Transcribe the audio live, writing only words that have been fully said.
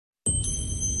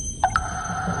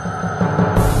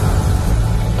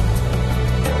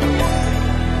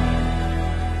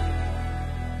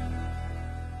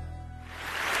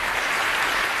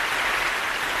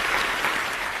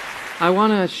I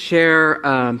want to share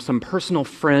some personal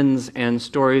friends and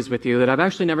stories with you that I've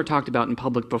actually never talked about in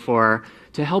public before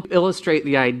to help illustrate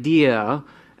the idea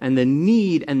and the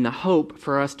need and the hope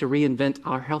for us to reinvent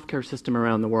our healthcare system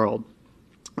around the world.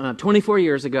 24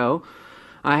 years ago,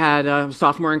 I had a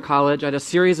sophomore in college. I had a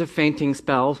series of fainting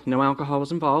spells. No alcohol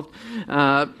was involved.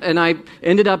 And I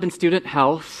ended up in student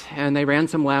health, and they ran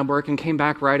some lab work and came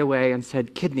back right away and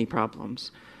said, kidney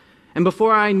problems. And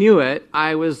before I knew it,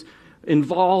 I was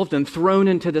involved and thrown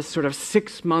into this sort of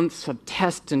 6 months of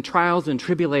tests and trials and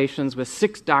tribulations with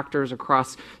 6 doctors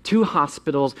across 2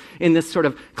 hospitals in this sort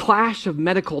of clash of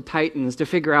medical titans to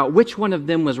figure out which one of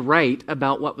them was right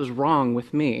about what was wrong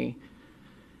with me.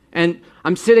 And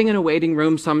I'm sitting in a waiting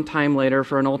room sometime later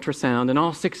for an ultrasound, and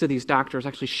all 6 of these doctors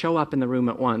actually show up in the room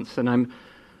at once, and I'm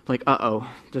like, uh-oh,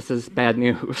 this is bad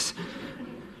news.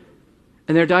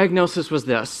 And their diagnosis was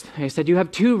this. They said, you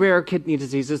have 2 rare kidney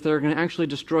diseases that are going to actually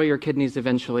destroy your kidneys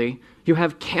eventually. You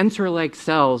have cancer-like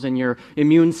cells in your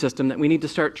immune system that we need to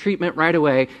start treatment right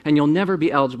away, and you'll never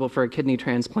be eligible for a kidney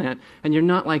transplant, and you're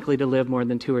not likely to live more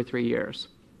than 2 or 3 years.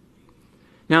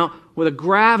 Now, with the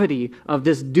gravity of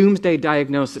this doomsday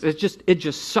diagnosis, it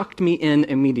just sucked me in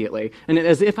immediately. And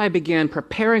as if I began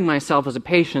preparing myself as a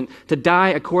patient to die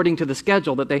according to the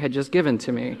schedule that they had just given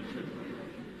to me.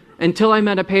 Until I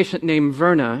met a patient named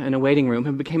Verna in a waiting room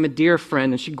who became a dear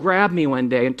friend, and she grabbed me one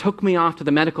day and took me off to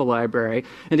the medical library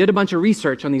and did a bunch of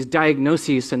research on these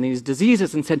diagnoses and these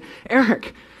diseases and said,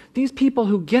 Eric, these people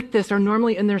who get this are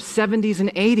normally in their 70s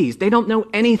and 80s. They don't know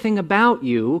anything about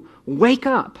you. Wake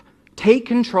up, take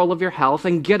control of your health,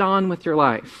 and get on with your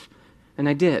life. And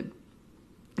I did.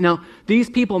 Now, these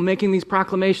people making these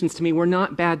proclamations to me were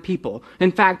not bad people.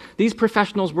 In fact, these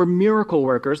professionals were miracle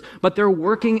workers, but they're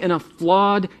working in a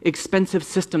flawed, expensive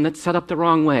system that's set up the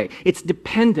wrong way. It's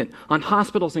dependent on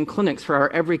hospitals and clinics for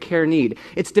our every care need.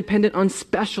 It's dependent on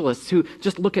specialists who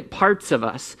just look at parts of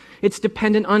us. It's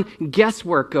dependent on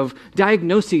guesswork of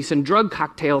diagnoses and drug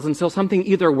cocktails until something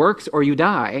either works or you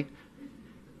die.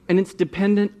 And it's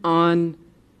dependent on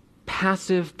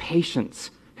passive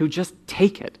patients who just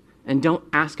take it and don't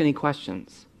ask any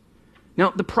questions. Now,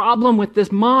 the problem with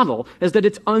this model is that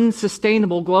it's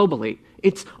unsustainable globally.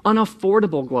 It's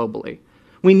unaffordable globally.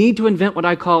 We need to invent what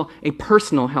I call a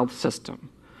personal health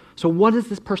system. So what does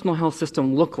this personal health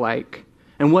system look like?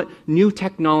 And what new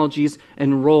technologies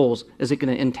and roles is it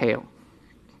going to entail?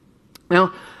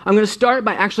 Now, I'm going to start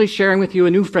by actually sharing with you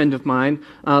a new friend of mine,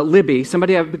 Libby,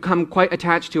 somebody I've become quite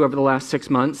attached to over the last 6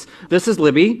 months. This is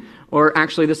Libby, or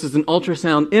actually this is an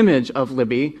ultrasound image of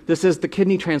Libby. This is the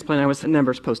kidney transplant I was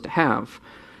never supposed to have.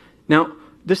 Now,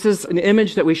 this is an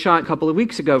image that we shot a couple of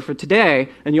weeks ago for today,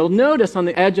 and you'll notice on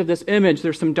the edge of this image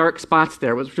there's some dark spots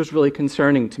there, which was really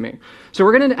concerning to me. So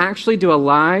we're going to actually do a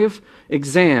live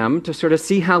exam to sort of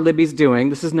see how Libby's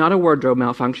doing. This is not a wardrobe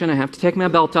malfunction. I have to take my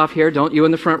belt off here. Don't you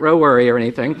in the front row worry or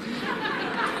anything.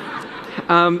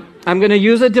 I'm going to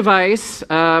use a device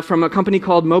from a company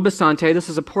called Mobisante. This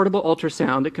is a portable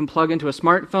ultrasound. It can plug into a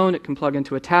smartphone. It can plug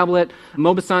into a tablet.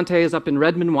 Mobisante is up in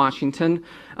Redmond, Washington.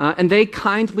 And they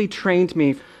kindly trained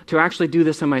me to actually do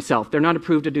this on myself. They're not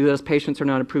approved to do this. Patients are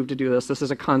not approved to do this. This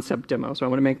is a concept demo, so I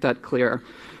want to make that clear.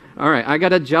 All right, I got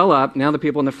to gel up. Now the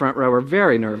people in the front row are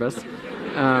very nervous.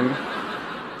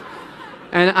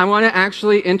 And I want to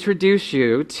actually introduce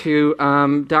you to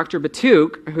Dr.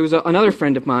 Batuk, who's another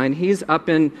friend of mine. He's up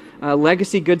in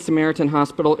Legacy Good Samaritan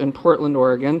Hospital in Portland,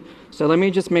 Oregon. So let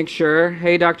me just make sure.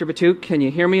 Hey, Dr. Batuk, can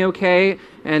you hear me okay?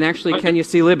 And actually, can you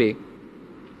see Libby?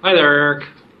 Hi there, Eric.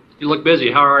 You look busy.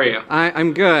 How are you?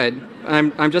 I'm good.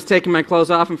 I'm just taking my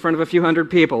clothes off in front of a few hundred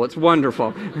people. It's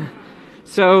wonderful.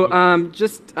 So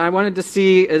I wanted to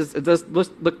see, does this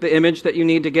look the image that you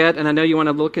need to get? And I know you want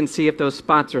to look and see if those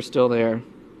spots are still there.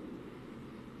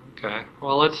 Okay.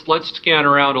 Well, let's scan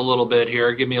around a little bit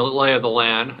here. Give me a lay of the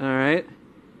land. All right.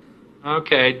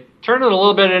 Okay. Turn it a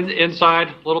little bit inside,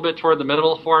 a little bit toward the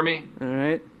middle for me. All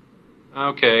right.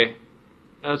 Okay.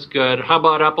 That's good. How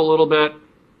about up a little bit?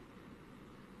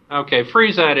 Okay.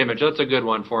 Freeze that image. That's a good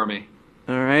one for me.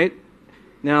 All right.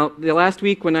 Now, the last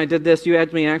week when I did this, you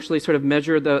had me actually sort of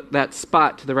measure that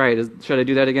spot to the right. Should I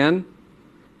do that again?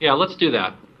 Yeah, let's do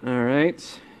that. All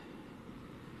right.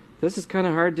 This is kind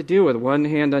of hard to do with one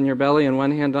hand on your belly and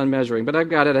one hand on measuring, but I've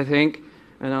got it, I think,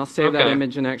 and I'll save that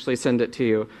image and actually send it to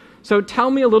you. So tell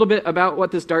me a little bit about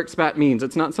what this dark spot means.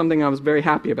 It's not something I was very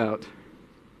happy about.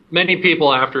 Many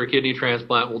people after a kidney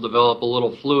transplant will develop a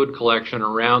little fluid collection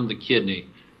around the kidney.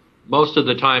 Most of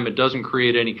the time it doesn't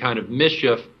create any kind of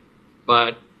mischief,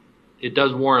 but it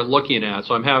does warrant looking at.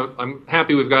 So I'm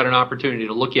happy we've got an opportunity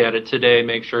to look at it today,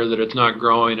 make sure that it's not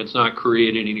growing, it's not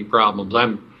creating any problems.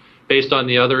 I'm based on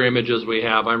the other images we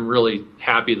have, I'm really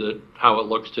happy that how it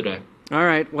looks today. All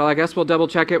right. Well, I guess we'll double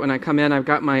check it when I come in. I've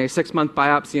got my 6-month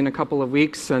biopsy in a couple of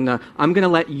weeks, and I'm going to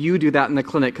let you do that in the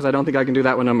clinic because I don't think I can do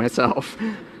that one on myself.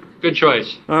 Good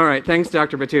choice. All right. Thanks,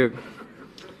 Dr. Batuk.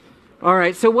 All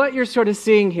right. So what you're sort of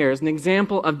seeing here is an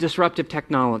example of disruptive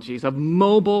technologies, of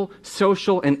mobile,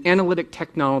 social, and analytic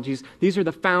technologies. These are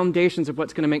the foundations of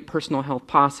what's going to make personal health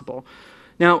possible.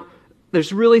 Now,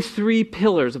 there's really 3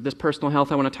 pillars of this personal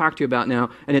health I want to talk to you about now,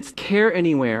 and it's care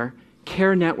anywhere,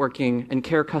 care networking, and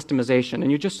care customization.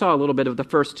 And you just saw a little bit of the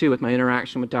first 2 with my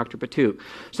interaction with Dr. Batuk.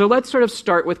 So let's sort of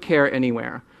start with care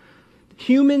anywhere.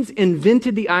 Humans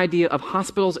invented the idea of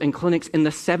hospitals and clinics in the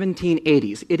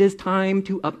 1780s. It is time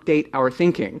to update our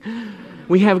thinking.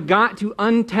 We have got to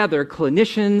untether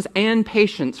clinicians and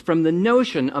patients from the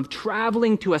notion of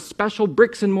traveling to a special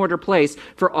bricks and mortar place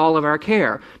for all of our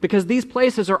care, because these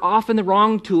places are often the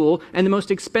wrong tool and the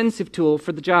most expensive tool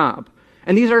for the job.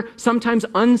 And these are sometimes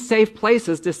unsafe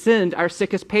places to send our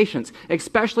sickest patients,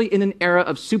 especially in an era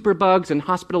of superbugs and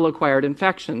hospital-acquired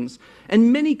infections.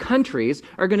 And many countries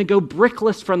are going to go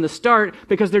brickless from the start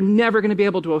because they're never going to be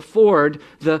able to afford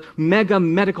the mega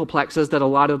medical plexes that a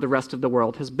lot of the rest of the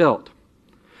world has built.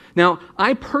 Now,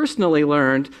 I personally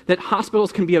learned that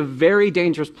hospitals can be a very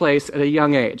dangerous place at a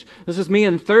young age. This is me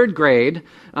in 3rd grade.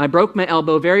 I broke my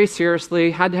elbow very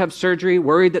seriously, had to have surgery,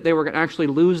 worried that they were going to actually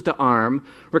lose the arm.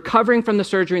 Recovering from the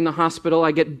surgery in the hospital,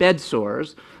 I get bed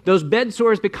sores. Those bed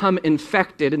sores become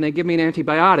infected, and they give me an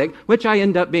antibiotic, which I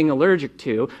end up being allergic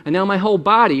to. And now my whole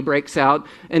body breaks out,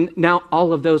 and now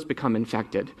all of those become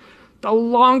infected. The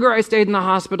longer I stayed in the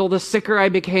hospital, the sicker I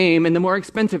became and the more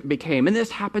expensive it became. And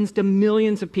this happens to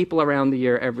millions of people around the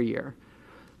year every year.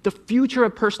 The future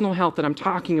of personal health that I'm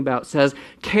talking about says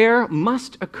care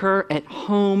must occur at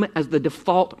home as the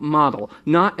default model,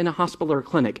 not in a hospital or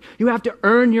clinic. You have to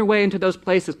earn your way into those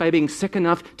places by being sick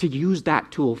enough to use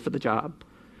that tool for the job.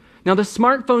 Now, the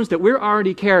smartphones that we're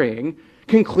already carrying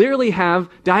can clearly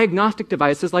have diagnostic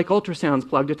devices like ultrasounds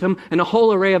plugged into them and a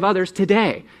whole array of others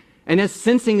today. And as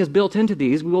sensing is built into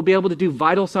these, we will be able to do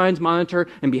vital signs monitor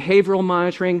and behavioral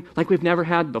monitoring like we've never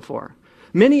had before.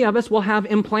 Many of us will have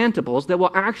implantables that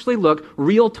will actually look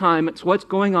real time at what's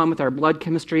going on with our blood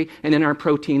chemistry and in our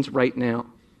proteins right now.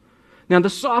 Now, the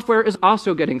software is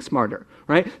also getting smarter,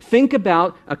 right? Think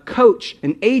about a coach,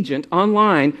 an agent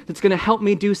online that's going to help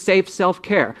me do safe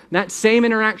self-care. That same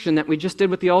interaction that we just did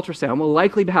with the ultrasound will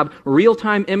likely have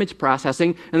real-time image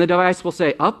processing, and the device will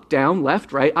say up, down,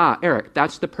 left, right. Ah, Eric,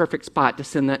 that's the perfect spot to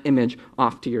send that image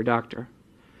off to your doctor.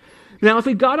 Now, if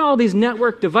we've got all these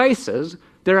network devices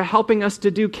that are helping us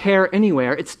to do care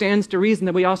anywhere, it stands to reason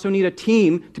that we also need a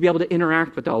team to be able to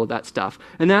interact with all of that stuff.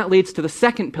 And that leads to the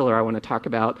second pillar I want to talk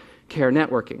about, care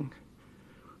networking.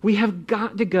 We have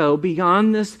got to go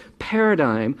beyond this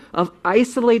paradigm of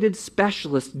isolated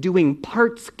specialists doing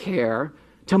parts care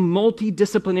to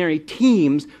multidisciplinary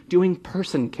teams doing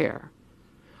person care.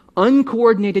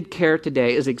 Uncoordinated care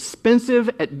today is expensive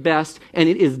at best, and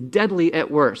it is deadly at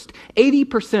worst.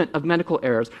 80% of medical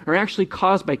errors are actually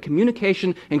caused by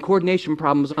communication and coordination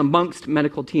problems amongst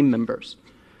medical team members.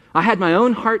 I had my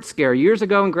own heart scare years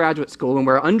ago in graduate school, and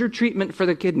we're under treatment for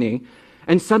the kidney,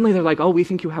 and suddenly they're like, oh, we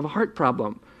think you have a heart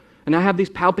problem. And I have these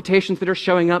palpitations that are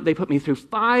showing up. They put me through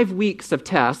 5 weeks of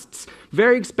tests,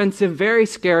 very expensive, very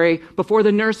scary, before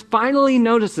the nurse finally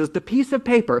notices the piece of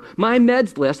paper, my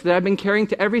meds list that I've been carrying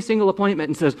to every single appointment,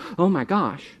 and says, oh my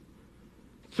gosh,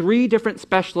 3 different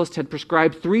specialists had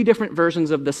prescribed 3 different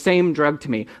versions of the same drug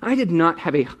to me. I did not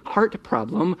have a heart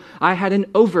problem. I had an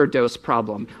overdose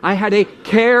problem. I had a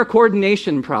care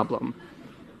coordination problem.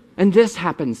 And this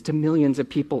happens to millions of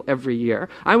people every year.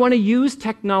 I want to use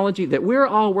technology that we're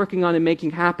all working on and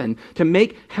making happen to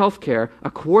make healthcare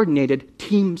a coordinated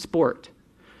team sport.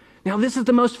 Now, this is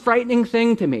the most frightening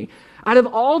thing to me. Out of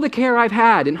all the care I've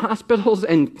had in hospitals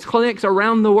and clinics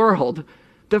around the world,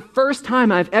 the first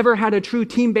time I've ever had a true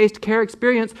team-based care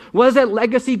experience was at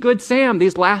Legacy Good Sam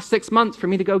these last 6 months for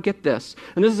me to go get this.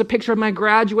 And this is a picture of my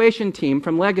graduation team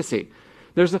from Legacy.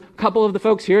 There's a couple of the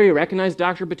folks here. You recognize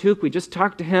Dr. Batuk. We just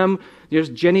talked to him. There's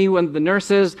Jenny, one of the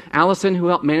nurses, Allison, who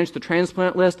helped manage the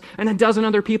transplant list, and a dozen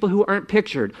other people who aren't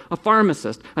pictured, a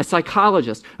pharmacist, a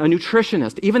psychologist, a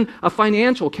nutritionist, even a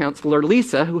financial counselor,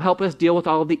 Lisa, who helped us deal with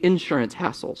all of the insurance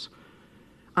hassles.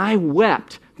 I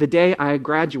wept the day I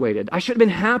graduated. I should have been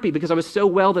happy because I was so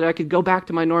well that I could go back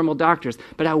to my normal doctors,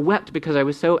 but I wept because I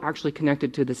was so actually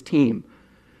connected to this team.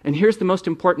 And here's the most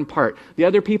important part. The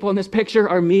other people in this picture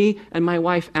are me and my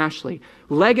wife, Ashley.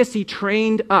 Legacy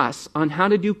trained us on how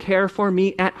to do care for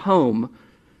me at home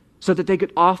so that they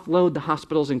could offload the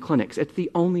hospitals and clinics. It's the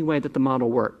only way that the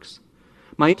model works.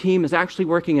 My team is actually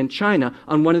working in China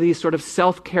on one of these sort of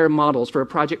self-care models for a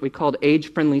project we called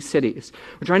Age-Friendly Cities.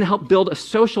 We're trying to help build a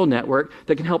social network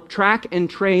that can help track and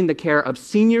train the care of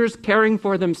seniors caring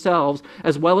for themselves,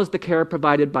 as well as the care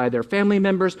provided by their family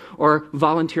members or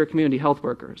volunteer community health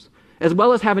workers, as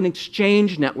well as have an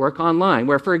exchange network online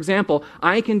where, for example,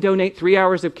 I can donate 3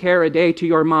 hours of care a day to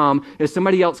your mom if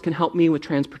somebody else can help me with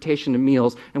transportation and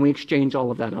meals, and we exchange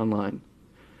all of that online.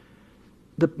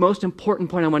 The most important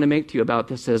point I want to make to you about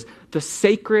this is the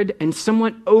sacred and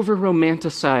somewhat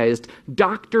over-romanticized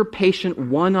doctor-patient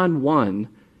one-on-one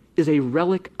is a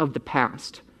relic of the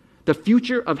past. The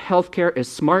future of healthcare is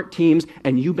smart teams,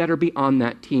 and you better be on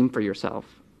that team for yourself.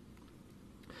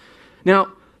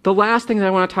 Now, the last thing that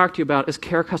I want to talk to you about is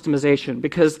care customization,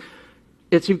 because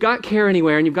you've got Care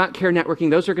Anywhere and you've got care networking.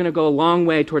 Those are going to go a long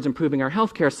way towards improving our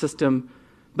healthcare system,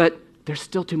 but there's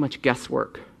still too much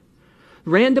guesswork.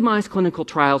 Randomized clinical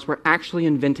trials were actually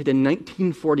invented in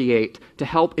 1948 to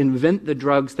help invent the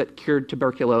drugs that cured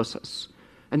tuberculosis.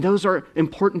 And those are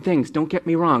important things, don't get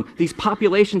me wrong. These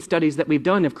population studies that we've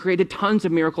done have created tons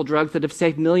of miracle drugs that have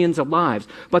saved millions of lives.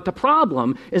 But the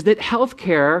problem is that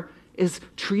healthcare is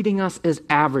treating us as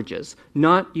averages,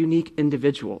 not unique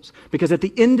individuals. Because at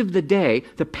the end of the day,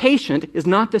 the patient is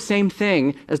not the same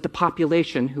thing as the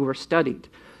population who are studied.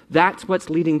 That's what's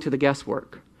leading to the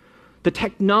guesswork. The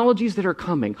technologies that are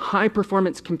coming,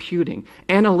 high-performance computing,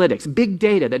 analytics, big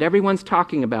data that everyone's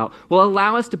talking about, will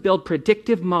allow us to build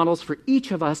predictive models for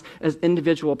each of us as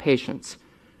individual patients.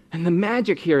 And the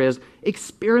magic here is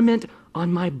experiment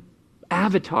on my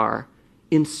avatar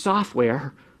in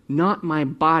software, not my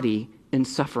body in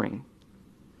suffering.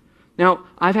 Now,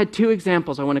 I've had 2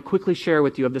 examples I want to quickly share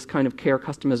with you of this kind of care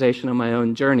customization on my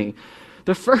own journey.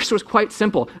 The first was quite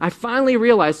simple. I finally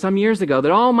realized some years ago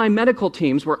that all my medical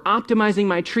teams were optimizing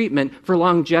my treatment for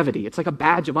longevity. It's like a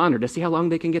badge of honor to see how long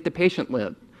they can get the patient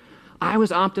live. I was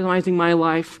optimizing my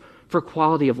life for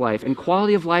quality of life, and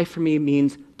quality of life for me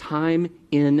means time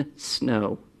in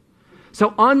snow.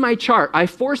 So on my chart, I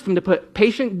forced them to put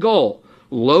patient goal,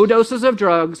 low doses of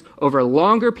drugs over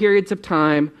longer periods of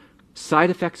time, side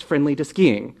effects friendly to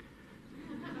skiing.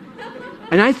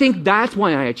 And I think that's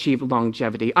why I achieved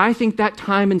longevity. I think that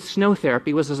time in snow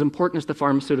therapy was as important as the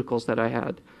pharmaceuticals that I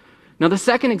had. Now, the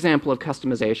second example of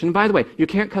customization, by the way, you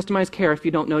can't customize care if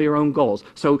you don't know your own goals.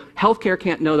 So healthcare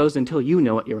can't know those until you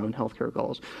know what your own healthcare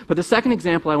goals. But the second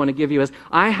example I want to give you is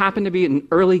I happened to be an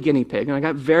early guinea pig, and I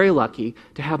got very lucky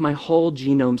to have my whole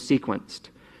genome sequenced.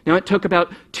 Now, it took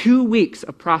about 2 weeks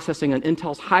of processing on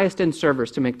Intel's highest-end servers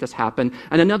to make this happen,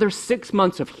 and another 6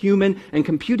 months of human and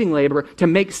computing labor to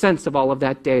make sense of all of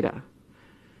that data.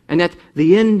 And at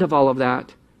the end of all of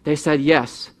that, they said,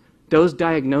 yes, those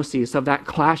diagnoses of that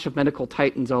clash of medical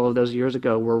titans all of those years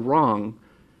ago were wrong,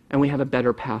 and we have a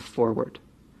better path forward.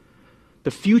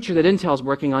 The future that Intel's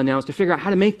working on now is to figure out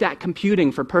how to make that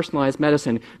computing for personalized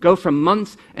medicine go from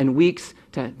months and weeks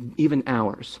to even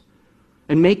hours,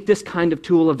 and make this kind of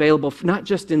tool available not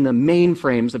just in the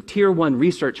mainframes of tier 1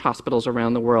 research hospitals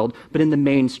around the world, but in the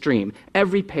mainstream.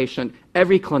 Every patient,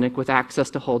 every clinic with access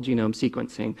to whole genome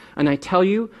sequencing. And I tell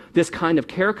you, this kind of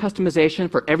care customization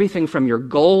for everything from your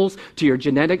goals to your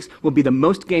genetics will be the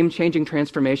most game-changing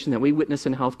transformation that we witness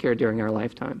in healthcare during our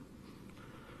lifetime.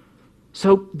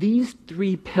 So these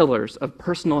 3 pillars of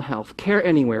personal health, Care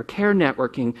Anywhere, care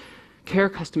networking,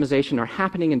 care customization are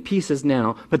happening in pieces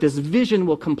now, but this vision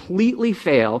will completely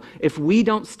fail if we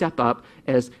don't step up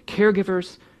as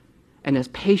caregivers and as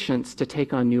patients to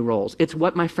take on new roles. It's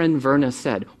what my friend Verna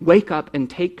said, wake up and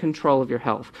take control of your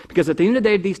health. Because at the end of the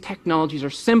day, these technologies are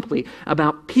simply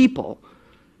about people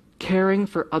caring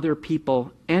for other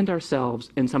people and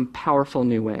ourselves in some powerful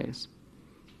new ways.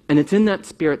 And it's in that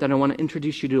spirit that I want to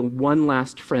introduce you to one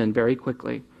last friend very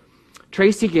quickly.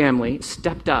 Tracy Gamley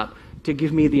stepped up to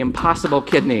give me the impossible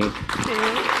kidney that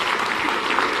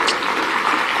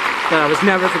I was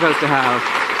never supposed to have.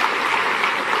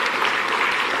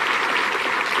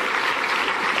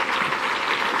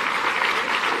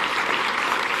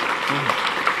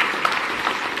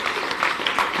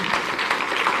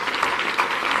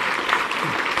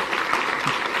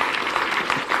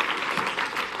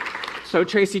 So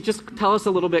Tracy, just tell us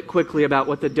a little bit quickly about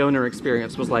what the donor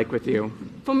experience was like with you.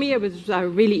 For me, it was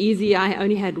really easy. I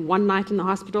only had 1 night in the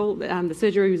hospital. The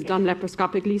surgery was done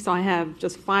laparoscopically, so I have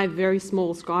just 5 very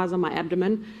small scars on my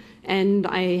abdomen. And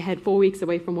I had 4 weeks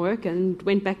away from work and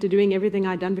went back to doing everything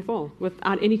I'd done before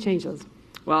without any changes.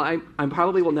 Well, I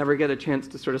probably will never get a chance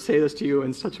to sort of say this to you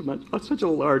in such a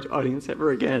large audience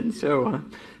ever again. So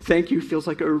thank you feels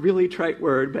like a really trite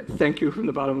word, but thank you from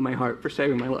the bottom of my heart for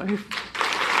saving my life.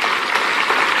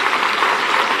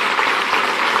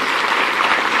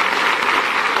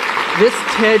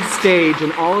 TED stage,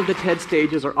 and all of the TED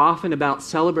stages are often about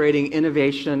celebrating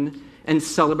innovation and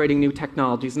celebrating new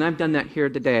technologies, and I've done that here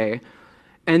today.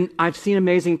 And I've seen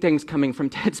amazing things coming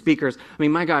from TED speakers. I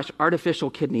mean, my gosh,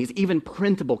 artificial kidneys, even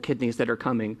printable kidneys that are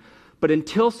coming. But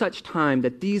until such time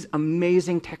that these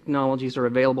amazing technologies are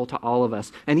available to all of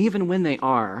us, and even when they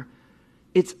are,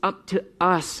 it's up to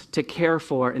us to care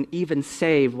for and even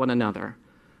save one another.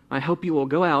 I hope you will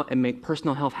go out and make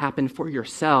personal health happen for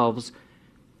yourselves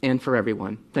and for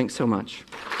everyone. Thanks so much.